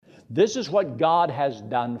This is what God has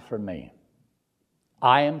done for me.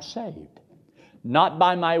 I am saved, not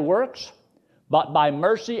by my works, but by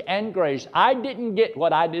mercy and grace. I didn't get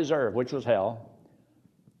what I deserved, which was hell.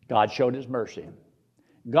 God showed His mercy.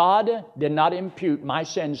 God did not impute my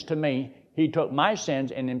sins to me. He took my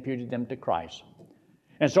sins and imputed them to Christ.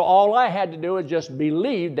 And so all I had to do is just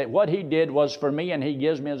believe that what He did was for me, and He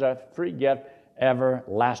gives me as a free gift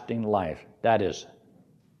everlasting life. That is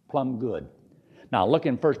plumb good. Now look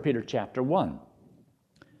in 1 Peter chapter 1.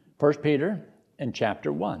 1 Peter in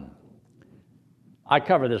chapter 1. I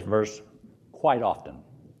cover this verse quite often.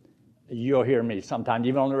 You'll hear me sometimes,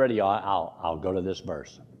 even on the radio, I'll go to this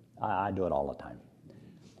verse. I do it all the time.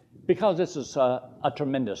 Because this is a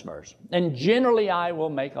tremendous verse. And generally I will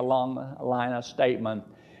make a long line of statement.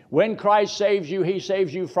 When Christ saves you, He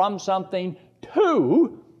saves you from something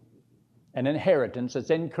to an inheritance that's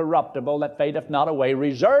incorruptible, that fadeth not away,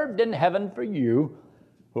 reserved in heaven for you,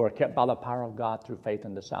 who are kept by the power of God through faith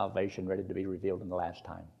unto salvation, ready to be revealed in the last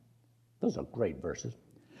time. Those are great verses.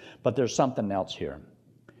 But there's something else here.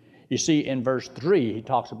 You see, in verse 3, he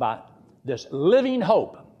talks about this living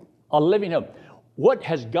hope, a living hope. What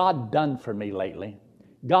has God done for me lately?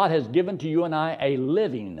 God has given to you and I a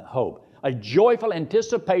living hope, a joyful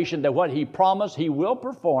anticipation that what He promised He will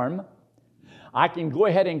perform. I can go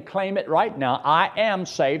ahead and claim it right now. I am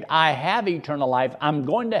saved. I have eternal life. I'm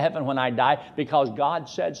going to heaven when I die because God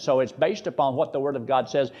said so. It's based upon what the Word of God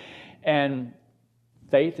says. And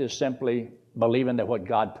faith is simply believing that what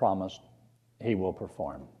God promised, He will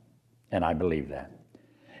perform. And I believe that.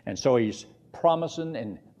 And so He's promising,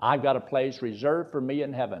 and I've got a place reserved for me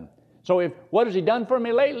in heaven. So what has He done for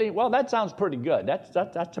me lately? Well, that sounds pretty good.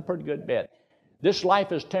 That's a pretty good bit. This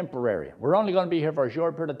life is temporary. We're only going to be here for a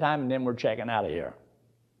short period of time, and then we're checking out of here.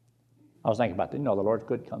 I was thinking about that. The Lord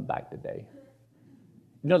could come back today.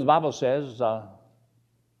 The Bible says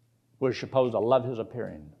we're supposed to love His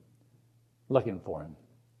appearing, looking for Him.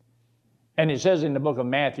 And it says in the book of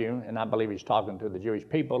Matthew, and I believe He's talking to the Jewish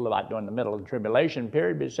people about during the middle of the tribulation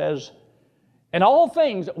period, but it says, in all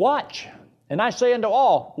things, watch. And I say unto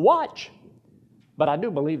all, watch. But I do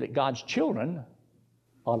believe that God's children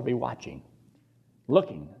ought to be watching,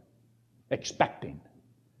 looking, expecting.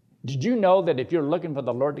 Did you know that if you're looking for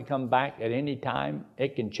the Lord to come back at any time,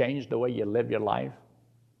 it can change the way you live your life?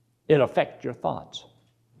 It affects your thoughts,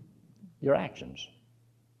 your actions,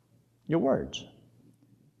 your words.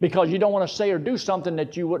 Because you don't want to say or do something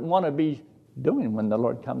that you wouldn't want to be doing when the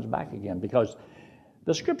Lord comes back again. Because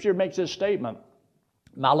the Scripture makes this statement,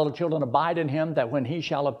 my little children, abide in Him, that when He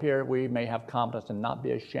shall appear, we may have confidence and not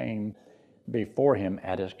be ashamed before Him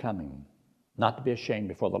at His coming. Not to be ashamed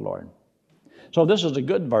before the Lord. So this is a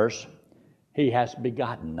good verse. He has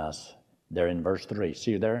begotten us. There in verse 3.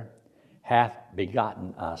 See there? Hath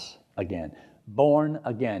begotten us again. Born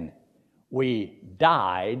again. We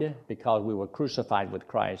died because we were crucified with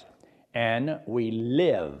Christ, and we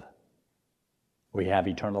live. We have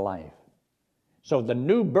eternal life. So the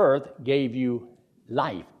new birth gave you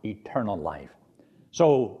life, eternal life.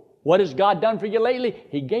 So what has God done for you lately?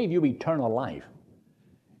 He gave you eternal life.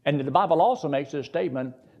 And the Bible also makes this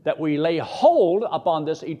statement that we lay hold upon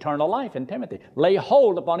this eternal life in Timothy. Lay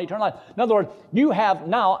hold upon eternal life. In other words, you have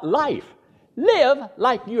now life. Live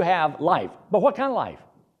like you have life. But what kind of life?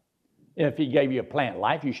 If He gave you a plant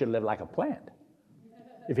life, you should live like a plant.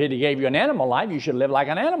 If He gave you an animal life, you should live like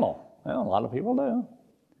an animal. Well, a lot of people do.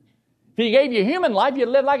 If He gave you human life, you'd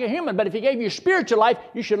live like a human. But if He gave you spiritual life,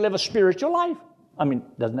 you should live a spiritual life. I mean,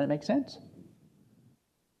 doesn't that make sense?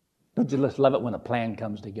 Don't you just love it when a plan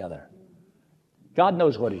comes together? God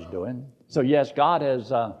knows what He's doing. So yes, God has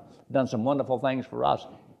done some wonderful things for us.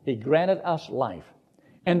 He granted us life.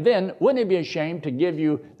 And then, wouldn't He be ashamed to give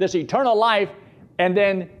you this eternal life, and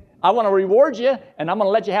then I want to reward you, and I'm going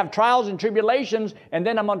to let you have trials and tribulations, and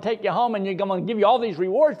then I'm going to take you home, and I'm going to give you all these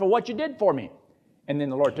rewards for what you did for me. And then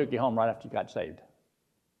the Lord took you home right after you got saved.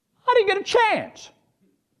 How did you get a chance?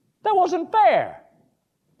 That wasn't fair.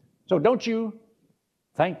 So don't you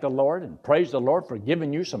thank the Lord and praise the Lord for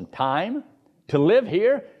giving you some time to live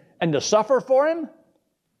here and to suffer for Him?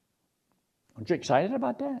 Aren't you excited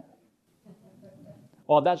about that?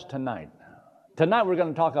 Well, that's tonight. Tonight we're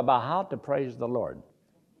going to talk about how to praise the Lord.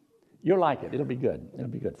 You'll like it. It'll be good. It'll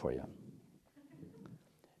be good for you.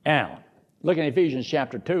 Now, look at Ephesians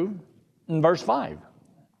chapter 2 and verse 5.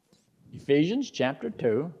 Ephesians chapter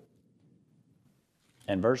 2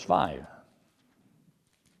 and verse 5.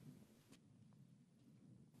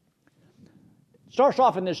 It starts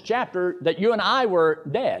off in this chapter that you and I were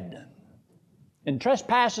dead in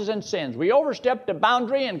trespasses and sins. We overstepped the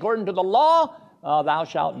boundary, and according to the law, thou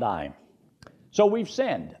shalt die. So we've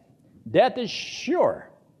sinned. Death is sure.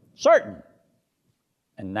 certain.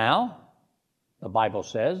 And now, the Bible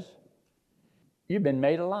says, you've been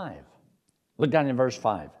made alive. Look down in verse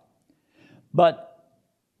 5. But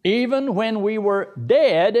even when we were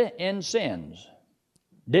dead in sins,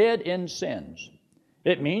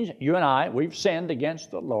 it means you and I, we've sinned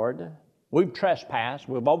against the Lord. We've trespassed.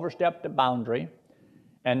 We've overstepped the boundary.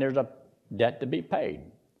 And there's a debt to be paid.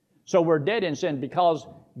 So we're dead in sin because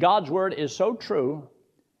God's word is so true.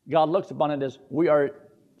 God looks upon it as we are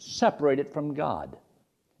separated from God.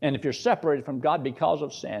 And if you're separated from God because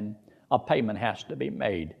of sin, a payment has to be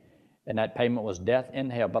made. And that payment was death in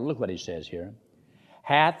hell. But look what he says here.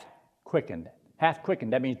 Hath quickened. Hath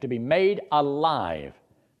quickened. That means to be made alive.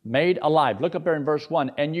 Made alive. Look up there in verse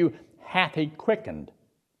 1. And you hath he quickened.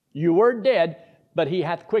 You were dead, but he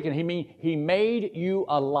hath quickened. He means he made you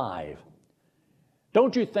alive.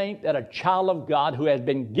 Don't you think that a child of God who has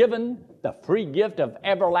been given the free gift of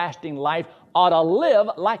everlasting life ought to live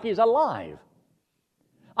like he's alive?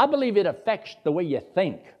 I believe it affects the way you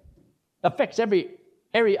think. Affects every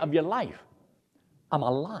area of your life. I'm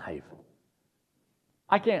alive.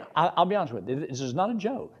 I'll be honest with you, this is not a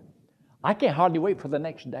joke. I can't hardly wait for the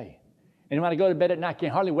next day. And when I go to bed at night, I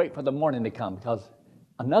can't hardly wait for the morning to come because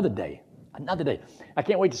another day. I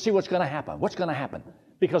can't wait to see what's going to happen.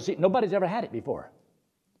 Because see, nobody's ever had it before.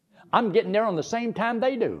 I'm getting there on the same time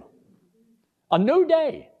they do. A new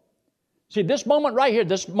day. See, this moment right here,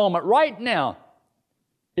 this moment right now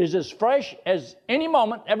is as fresh as any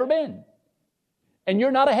moment ever been. And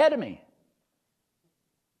you're not ahead of me.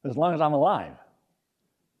 As long as I'm alive.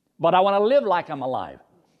 But I want to live like I'm alive.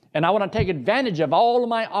 And I want to take advantage of all of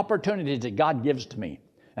my opportunities that God gives to me.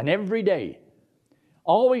 And every day,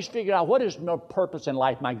 always figure out what is my purpose in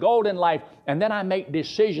life, my goal in life, and then I make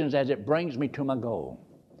decisions as it brings me to my goal.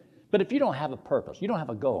 But if you don't have a purpose, you don't have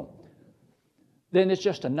a goal, then it's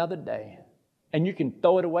just another day. And you can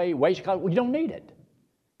throw it away, waste it. Well, you don't need it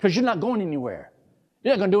because you're not going anywhere.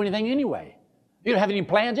 You're not going to do anything anyway. You don't have any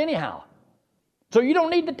plans anyhow. So you don't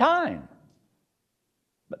need the time.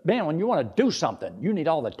 But man, when you want to do something, you need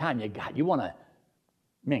all the time you got. You want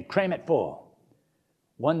to, cram it full.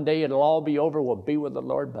 One day it'll all be over. We'll be with the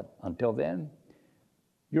Lord. But until then,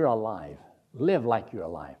 you're alive. Live like you're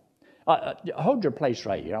alive. Hold your place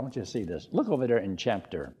right here. I want you to see this. Look over there in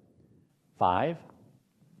chapter 5.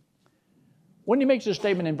 When he makes a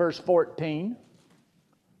statement in verse 14,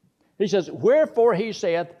 he says, wherefore he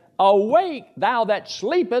saith, awake thou that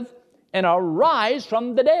sleepeth, and arise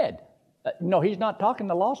from the dead. No, he's not talking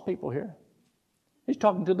to lost people here. He's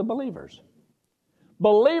talking to the believers.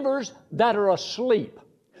 Believers that are asleep.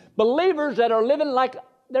 Believers that are living like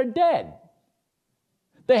they're dead.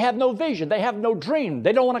 They have no vision. They have no dream.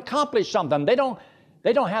 They don't want to accomplish something. They don't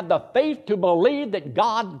have the faith to believe that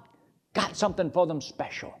God got something for them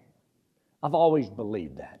special. I've always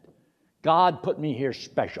believed that. God put me here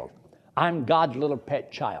special. I'm God's little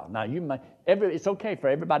pet child. Now, it's okay for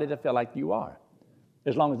everybody to feel like you are,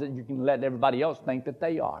 as long as you can let everybody else think that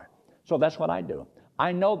they are. So that's what I do.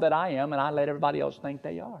 I know that I am, and I let everybody else think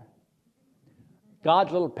they are.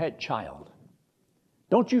 God's little pet child.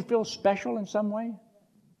 Don't you feel special in some way?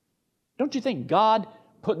 Don't you think God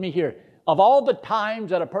put me here? Of all the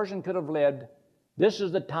times that a person could have lived, this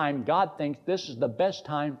is the time God thinks this is the best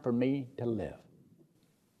time for me to live.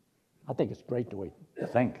 I think it's great to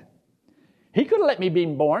think. He could have let me be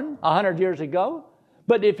born 100 years ago,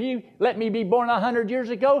 but if He let me be born 100 years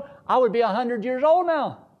ago, I would be 100 years old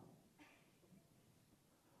now.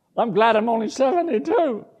 I'm glad I'm only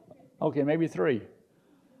 72. Okay, maybe 3.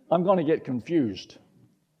 I'm going to get confused.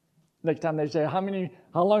 Next time they say, how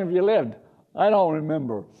long have you lived? I don't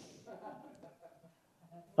remember.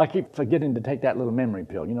 I keep forgetting to take that little memory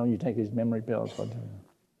pill. You know, you take these memory pills.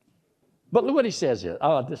 But look what he says here.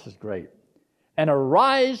 Oh, this is great. And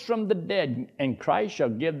arise from the dead, and Christ shall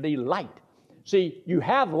give thee light. See, you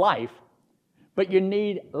have life, but you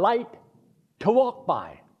need light to walk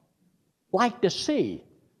by, light to see.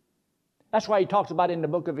 That's why he talks about in the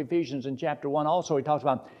book of Ephesians in chapter 1 also, he talks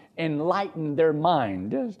about enlighten their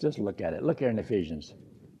mind. Just look at it. Look here in Ephesians.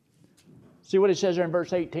 See what it says there in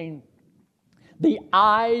verse 18? The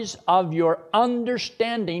eyes of your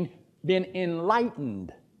understanding been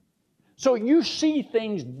enlightened. So you see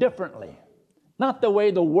things differently. Not the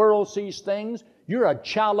way the world sees things. You're a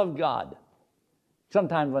child of God.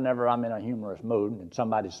 Sometimes whenever I'm in a humorous mood and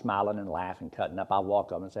somebody's smiling and laughing, cutting up, I'll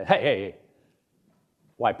walk up and say, hey,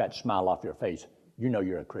 wipe that smile off your face. You know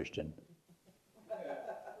you're a Christian.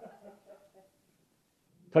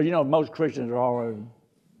 Because you know most Christians are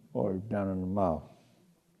always down in the mouth.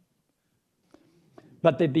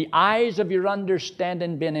 But that the eyes of your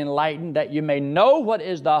understanding been enlightened, that you may know what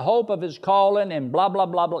is the hope of His calling, and blah, blah,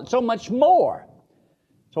 blah, blah, so much more.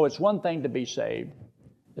 So it's one thing to be saved.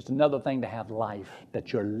 It's another thing to have life,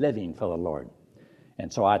 that you're living for the Lord.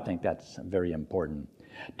 And so I think that's very important.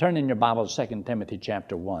 Turn in your Bible to 2 Timothy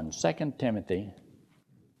chapter 1. 2 Timothy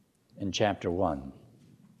in chapter 1.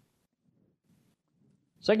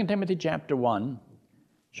 2 Timothy chapter 1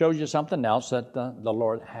 shows you something else that the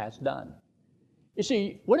Lord has done. You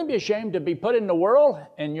see, wouldn't it be a shame to be put in the world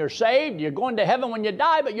and you're saved, you're going to heaven when you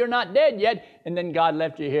die, but you're not dead yet, and then God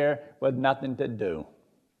left you here with nothing to do?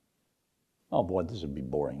 Oh boy, this would be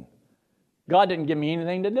boring. God didn't give me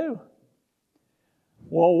anything to do.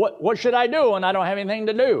 Well, what should I do when I don't have anything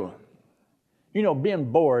to do? You know,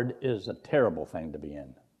 being bored is a terrible thing to be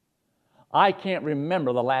in. I can't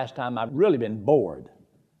remember the last time I've really been bored.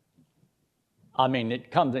 I mean,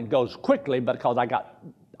 it comes and goes quickly because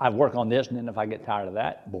I work on this, and then if I get tired of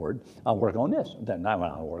that, bored, I'll work on this. Then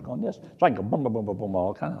I'll work on this. So I can go boom, boom, boom, boom, boom,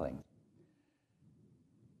 all kind of things.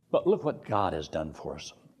 But look what God has done for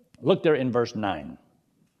us. Look there in verse 9.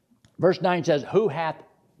 Verse 9 says, who hath,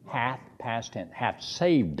 past tense, hath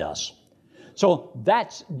saved us. So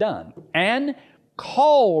that's done. And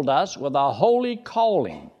called us with a holy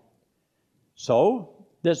calling. So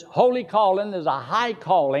this holy calling is a high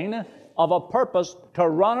calling of a purpose to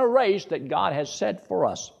run a race that God has set for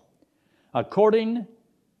us.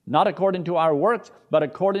 Not according to our works, but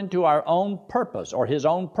according to our own purpose, or His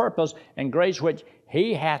own purpose and grace which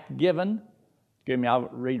He hath given. I'll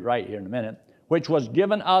read right here in a minute. Which was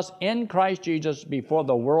given us in Christ Jesus before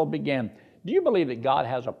the world began. Do you believe that God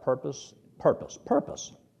has a purpose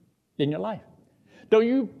in your life? Do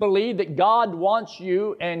you believe that God wants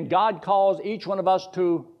you and God calls each one of us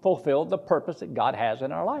to fulfill the purpose that God has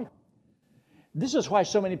in our life? This is why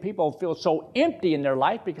so many people feel so empty in their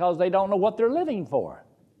life, because they don't know what they're living for.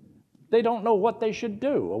 They don't know what they should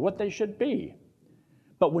do or what they should be.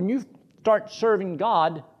 But when you start serving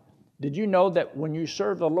God, did you know that when you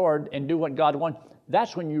serve the Lord and do what God wants,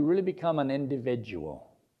 that's when you really become an individual?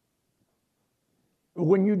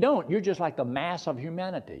 When you don't, you're just like the mass of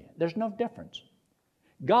humanity. There's no difference.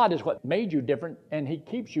 God is what made you different, and He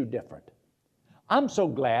keeps you different. I'm so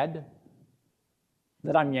glad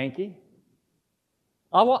that I'm Yankee.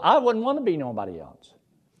 I wouldn't want to be nobody else.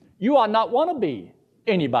 You ought not want to be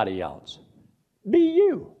anybody else. Be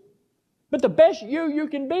you. But the best you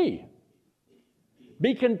can be.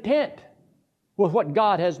 Be content with what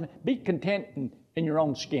God has. Be content in your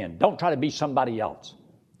own skin. Don't try to be somebody else.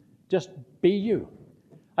 Just be you.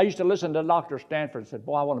 I used to listen to Dr. Stanford and said,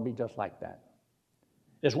 boy, I want to be just like that.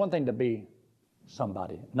 It's one thing to be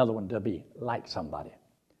somebody, another one to be like somebody.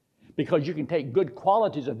 Because you can take good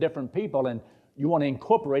qualities of different people and you want to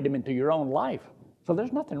incorporate them into your own life. So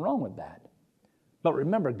there's nothing wrong with that. But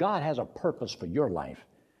remember, God has a purpose for your life,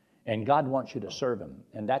 and God wants you to serve Him,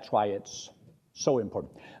 and that's why it's so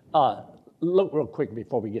important. Look real quick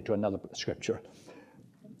before we get to another scripture.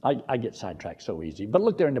 I get sidetracked so easy. But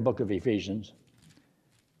look there in the book of Ephesians,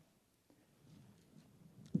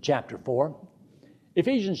 chapter 4.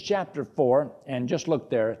 Ephesians chapter 4, and just look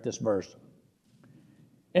there at this verse.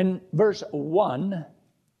 In verse 1,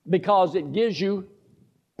 because it gives you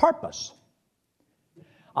purpose.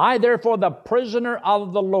 I, therefore, the prisoner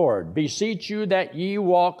of the Lord, beseech you that ye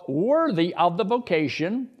walk worthy of the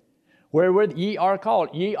vocation wherewith ye are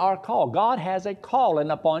called. Ye are called. God has a calling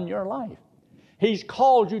upon your life. He's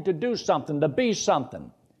called you to do something, to be something.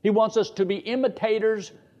 He wants us to be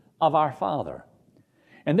imitators of our Father.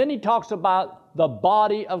 And then He talks about the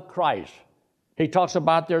body of Christ. He talks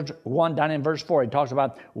about, there's one down in verse 4, He talks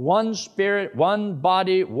about one Spirit, one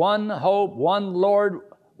body, one hope, one Lord,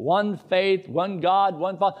 one faith, one God,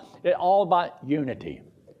 one Father. It's all about unity.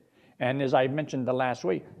 And as I mentioned the last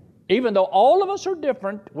week, even though all of us are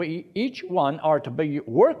different, we each one are to be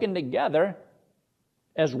working together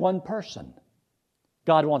as one person.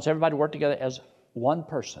 God wants everybody to work together as one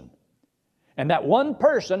person. And that one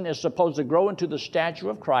person is supposed to grow into the stature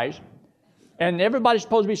of Christ, and everybody's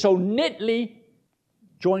supposed to be so knitly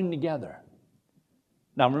joined together.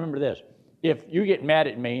 Now remember this, if you get mad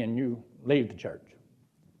at me and you leave the church,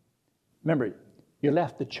 remember, you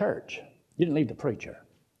left the church. You didn't leave the preacher.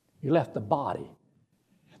 You left the body.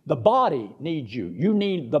 The body needs you. You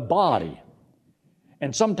need the body.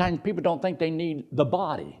 And sometimes people don't think they need the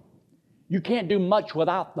body. You can't do much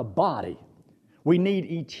without the body. We need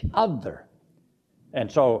each other.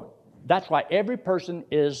 And so that's why every person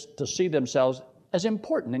is to see themselves as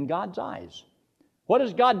important in God's eyes. What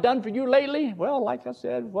has God done for you lately? Well, like I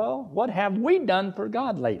said, what have we done for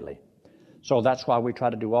God lately? So that's why we try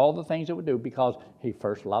to do all the things that we do, because He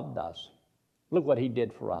first loved us. Look what he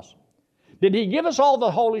did for us. Did he give us all the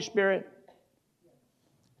Holy Spirit?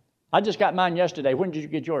 I just got mine yesterday. When did you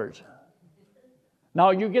get yours?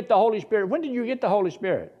 No, you get the Holy Spirit. When did you get the Holy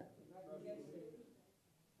Spirit?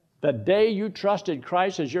 The day you trusted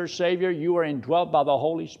Christ as your Savior, you are indwelt by the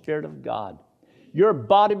Holy Spirit of God. Your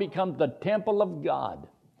body becomes the temple of God.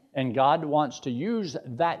 And God wants to use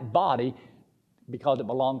that body because it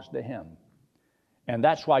belongs to Him. And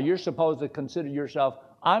that's why you're supposed to consider yourself,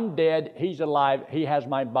 I'm dead, He's alive, He has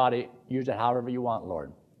my body, use it however you want,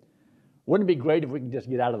 Lord. Wouldn't it be great if we could just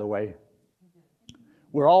get out of the way?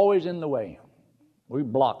 We're always in the way. We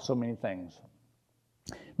block so many things.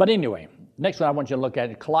 But anyway, next one I want you to look at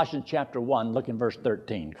is Colossians chapter 1, look in verse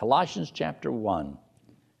 13. Colossians chapter 1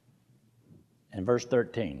 and verse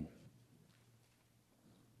 13.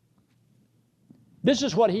 This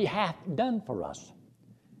is what He hath done for us.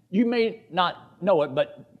 You may not know it,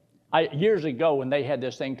 but years ago when they had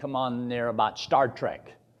this thing come on there about Star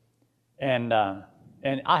Trek, and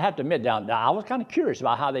I have to admit, I was kind of curious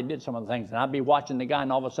about how they did some of the things, and I'd be watching the guy,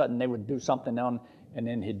 and all of a sudden they would do something on, and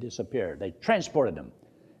then he'd disappear. They transported him.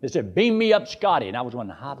 They said, "Beam me up, Scotty," and I was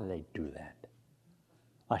wondering, how do they do that?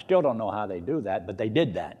 I still don't know how they do that, but they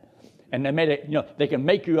did that, and they made it. They can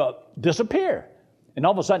make you disappear, and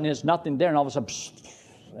all of a sudden there's nothing there, and all of a sudden,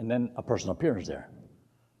 and then a person appears there.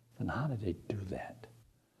 And how did they do that?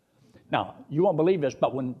 Now, you won't believe this,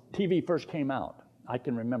 but when TV first came out, I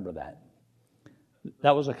can remember that.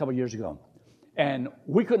 That was a couple years ago. And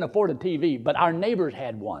we couldn't afford a TV, but our neighbors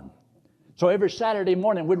had one. So every Saturday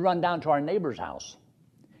morning, we'd run down to our neighbor's house.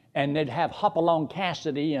 And they'd have Hopalong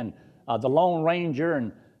Cassidy and the Lone Ranger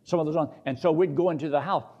and some of those on. And so we'd go into the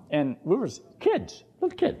house, and we were kids,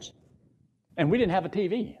 little kids. And we didn't have a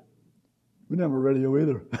TV. We didn't have a radio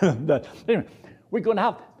either. Anyway, we'd go in the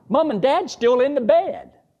house. Mom and Dad's still in the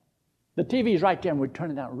bed. The TV's right there, and we'd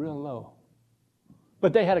turn it down real low.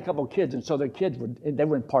 But they had a couple of kids, and so their kids they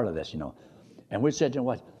weren't part of this, And we said,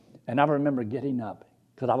 what? And I remember getting up,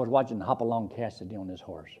 because I was watching Hopalong Cassidy on his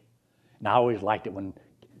horse. And I always liked it when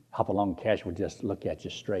Hopalong Cassidy would just look at you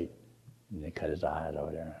straight, and then cut his eyes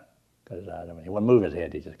over there, cut his eyes over there. He wouldn't move his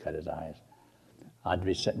head, he just cut his eyes. I'd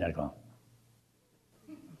be sitting there going,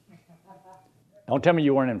 don't tell me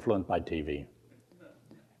you weren't influenced by TV.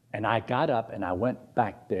 And I got up and I went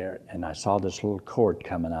back there and I saw this little cord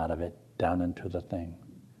coming out of it down into the thing.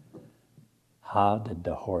 How did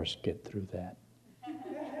the horse get through that?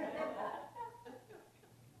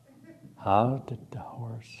 How did the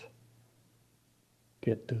horse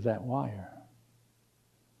get through that wire?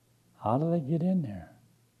 How do they get in there?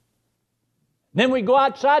 Then we'd go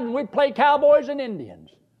outside and we'd play cowboys and Indians.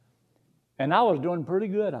 And I was doing pretty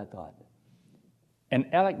good, I thought.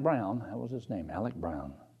 And Alec Brown, that was his name, Alec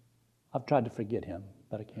Brown. I've tried to forget him,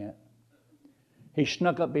 but I can't. He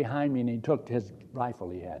snuck up behind me and he took his rifle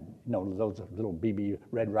he had. Those little BB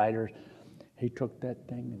Red Riders. He took that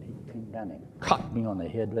thing and he came down and cocked me on the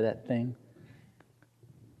head with that thing.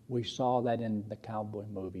 We saw that in the cowboy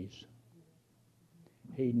movies.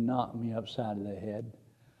 He knocked me upside of the head.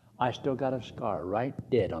 I still got a scar right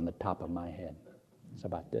dead on the top of my head. It's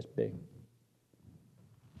about this big.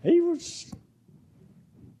 He was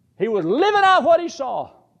living out what he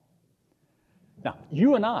saw. Now,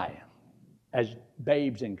 you and I, as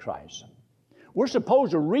babes in Christ, we're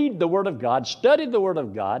supposed to read the Word of God, study the Word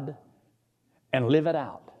of God, and live it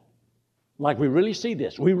out. Like we really see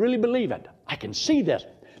this. We really believe it. I can see this.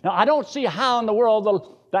 Now, I don't see how in the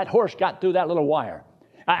world that horse got through that little wire.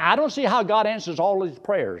 I don't see how God answers all these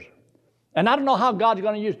prayers. And I don't know how God's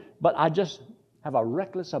going to use, but I just have a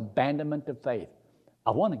reckless abandonment of faith.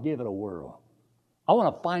 I want to give it a whirl. I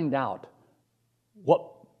want to find out what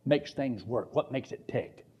makes things work, what makes it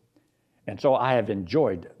tick. And so I have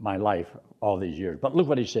enjoyed my life all these years. But look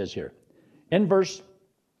what he says here. In verse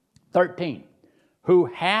 13, who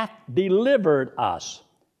hath delivered us,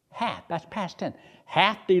 that's past tense,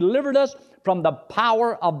 hath delivered us from the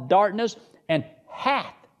power of darkness and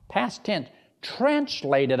hath, past tense,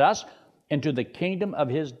 translated us into the kingdom of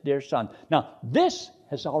his dear Son. Now, this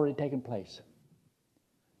has already taken place.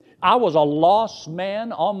 I was a lost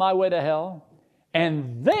man on my way to hell.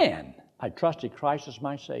 And then I trusted Christ as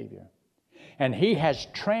my Savior. And He has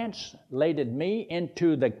translated me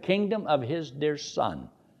into the kingdom of His dear Son.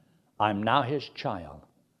 I'm now His child.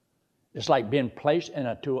 It's like being placed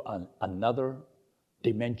into another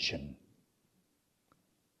dimension.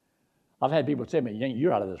 I've had people say to me,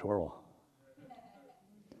 you're out of this world.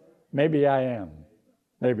 Maybe I am.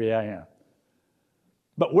 Maybe I am.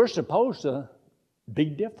 But we're supposed to be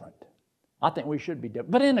different. I think we should be different,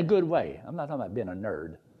 but in a good way. I'm not talking about being a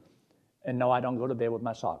nerd. And no, I don't go to bed with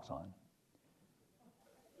my socks on.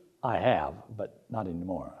 I have, but not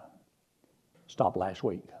anymore. Stopped last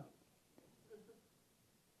week.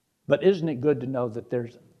 But isn't it good to know that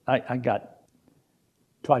I got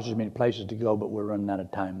twice as many places to go, but we're running out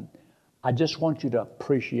of time. I just want you to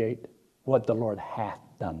appreciate what the Lord hath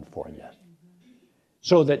done for you.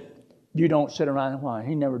 So that you don't sit around and, why,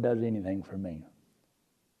 he never does anything for me.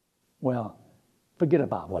 Well, forget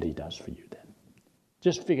about what he does for you then.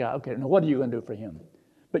 Just figure out, okay, now what are you going to do for him?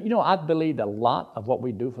 But I believe a lot of what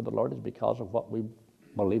we do for the Lord is because of what we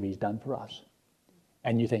believe he's done for us.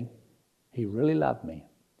 And you think, he really loved me.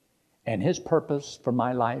 And his purpose for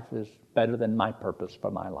my life is better than my purpose for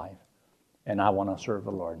my life. And I want to serve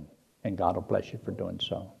the Lord. And God will bless you for doing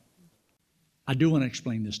so. I do want to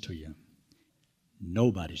explain this to you.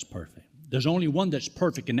 Nobody's perfect. There's only one that's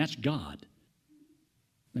perfect, and that's God.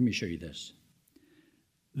 Let me show you this.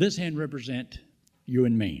 This hand represents you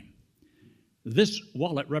and me. This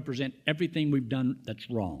wallet represents everything we've done that's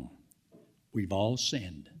wrong. We've all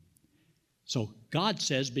sinned. So God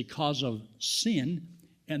says because of sin,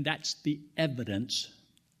 and that's the evidence,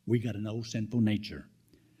 we got an old sinful nature.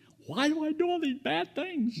 Why do I do all these bad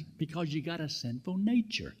things? Because you got a sinful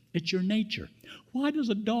nature. It's your nature. Why does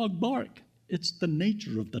a dog bark? It's the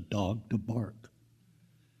nature of the dog to bark.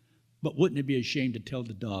 But wouldn't it be a shame to tell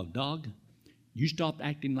the dog, dog, you stop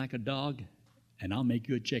acting like a dog and I'll make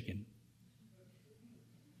you a chicken?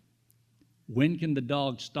 When can the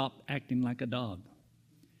dog stop acting like a dog?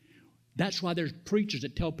 That's why there's preachers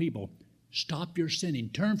that tell people, stop your sinning.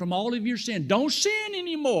 Turn from all of your sin. Don't sin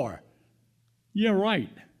anymore. Yeah, right.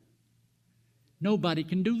 Nobody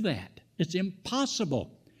can do that. It's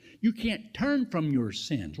impossible. You can't turn from your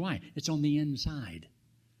sins. Why? It's on the inside.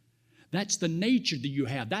 That's the nature that you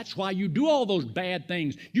have. That's why you do all those bad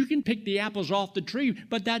things. You can pick the apples off the tree,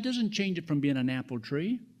 but that doesn't change it from being an apple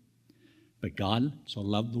tree. But God so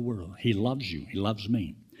loved the world. He loves you. He loves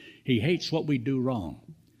me. He hates what we do wrong.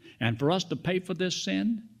 And for us to pay for this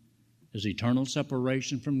sin is eternal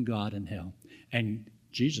separation from God and hell. And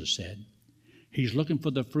Jesus said, he's looking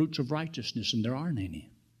for the fruits of righteousness, and there aren't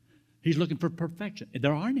any. He's looking for perfection.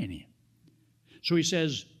 There aren't any. So he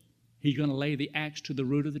says he's going to lay the axe to the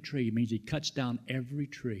root of the tree. It means he cuts down every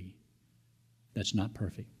tree that's not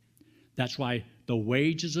perfect. That's why the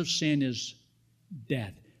wages of sin is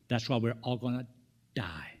death. That's why we're all going to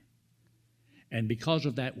die. And because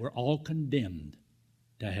of that, we're all condemned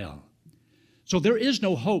to hell. So there is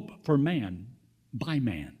no hope for man by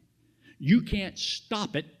man. You can't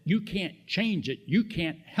stop it. You can't change it. You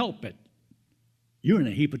can't help it. You're in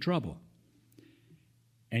a heap of trouble.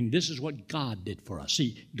 And this is what God did for us.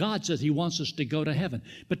 See, God says he wants us to go to heaven.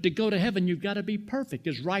 But to go to heaven, you've got to be perfect,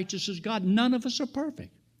 as righteous as God. None of us are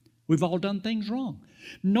perfect. We've all done things wrong.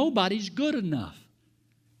 Nobody's good enough.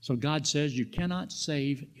 So God says you cannot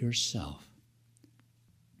save yourself.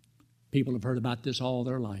 People have heard about this all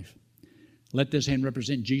their life. Let this hand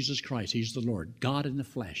represent Jesus Christ. He's the Lord, God in the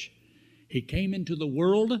flesh. He came into the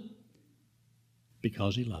world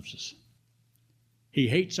because he loves us. He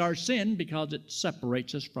hates our sin because it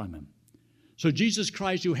separates us from him. So Jesus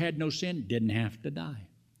Christ, who had no sin, didn't have to die.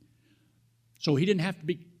 So he didn't have to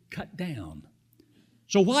be cut down.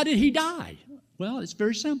 So why did he die? Well, it's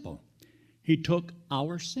very simple. He took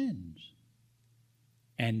our sins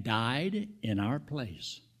and died in our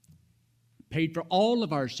place. Paid for all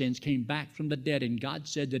of our sins, came back from the dead, and God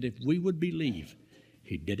said that if we would believe,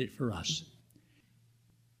 he did it for us.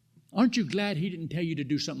 Aren't you glad he didn't tell you to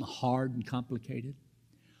do something hard and complicated?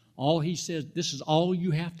 All he says, this is all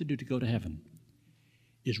you have to do to go to heaven,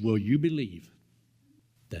 is will you believe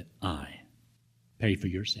that I pay for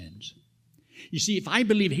your sins? You see, if I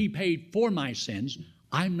believe he paid for my sins,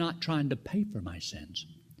 I'm not trying to pay for my sins.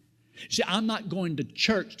 See, I'm not going to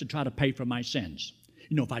church to try to pay for my sins.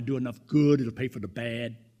 If I do enough good, it'll pay for the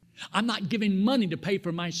bad. I'm not giving money to pay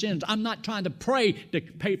for my sins. I'm not trying to pray to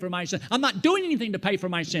pay for my sins. I'm not doing anything to pay for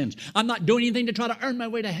my sins. I'm not doing anything to try to earn my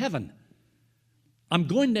way to heaven. I'm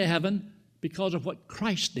going to heaven because of what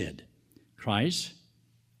Christ did. Christ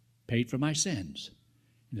paid for my sins.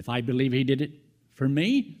 And if I believe he did it for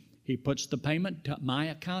me, he puts the payment to my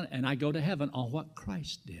account, and I go to heaven on what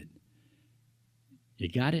Christ did.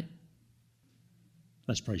 You got it?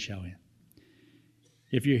 Let's pray, shall we?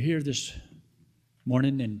 If you're here this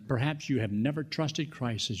morning and perhaps you have never trusted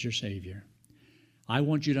Christ as your Savior, I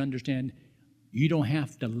want you to understand you don't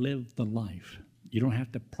have to live the life. You don't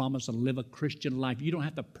have to promise to live a Christian life. You don't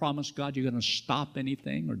have to promise God you're going to stop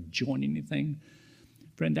anything or join anything.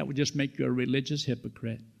 Friend, that would just make you a religious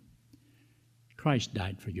hypocrite. Christ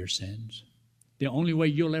died for your sins. The only way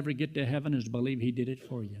you'll ever get to heaven is to believe he did it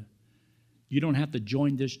for you. You don't have to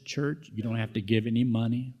join this church. You don't have to give any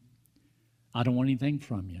money. I don't want anything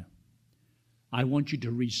from you. I want you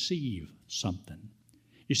to receive something.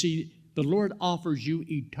 You see, the Lord offers you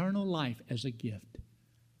eternal life as a gift.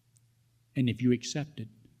 And if you accept it,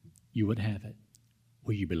 you would have it.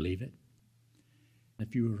 Will you believe it?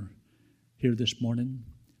 If you were here this morning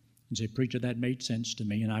and say, preacher, that made sense to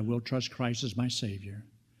me, and I will trust Christ as my Savior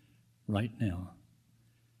right now.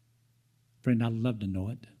 Friend, I'd love to know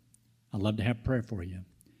it. I'd love to have prayer for you.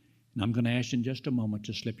 And I'm going to ask you in just a moment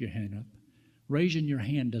to slip your hand up. Raising your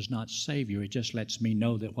hand does not save you. It just lets me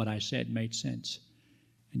know that what I said made sense.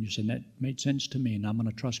 And you said, that made sense to me, and I'm going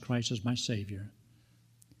to trust Christ as my Savior.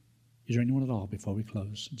 Is there anyone at all before we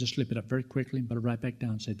close? Just slip it up very quickly and put it right back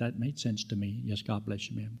down and say, that made sense to me. Yes, God bless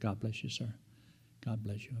you, ma'am. God bless you, sir. God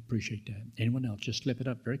bless you. I appreciate that. Anyone else? Just slip it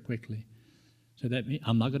up very quickly. So that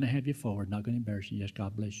I'm not going to have you forward, not going to embarrass you. Yes,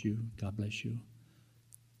 God bless you. God bless you.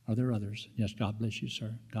 Are there others? Yes, God bless you,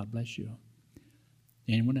 sir. God bless you.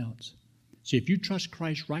 Anyone else? See, if you trust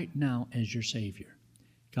Christ right now as your Savior,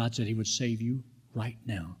 God said He would save you right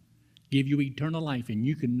now, give you eternal life, and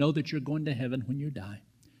you can know that you're going to heaven when you die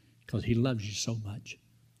because He loves you so much.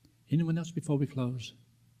 Anyone else before we close?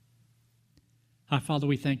 Our Father,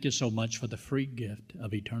 we thank you so much for the free gift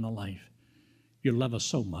of eternal life. You love us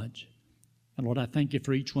so much. And Lord, I thank you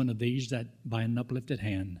for each one of these that by an uplifted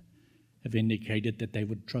hand have indicated that they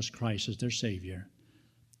would trust Christ as their Savior.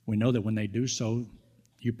 We know that when they do so,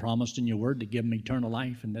 you promised in your word to give them eternal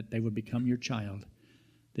life and that they would become your child,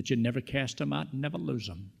 that you'd never cast them out and never lose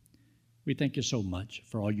them. We thank you so much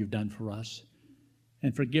for all you've done for us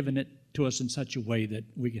and for giving it to us in such a way that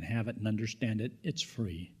we can have it and understand it. It's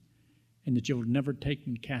free, and that you'll never take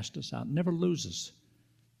and cast us out, never lose us.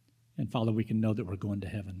 And Father, we can know that we're going to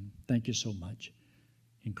heaven. Thank you so much.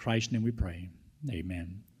 In Christ's name we pray.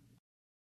 Amen.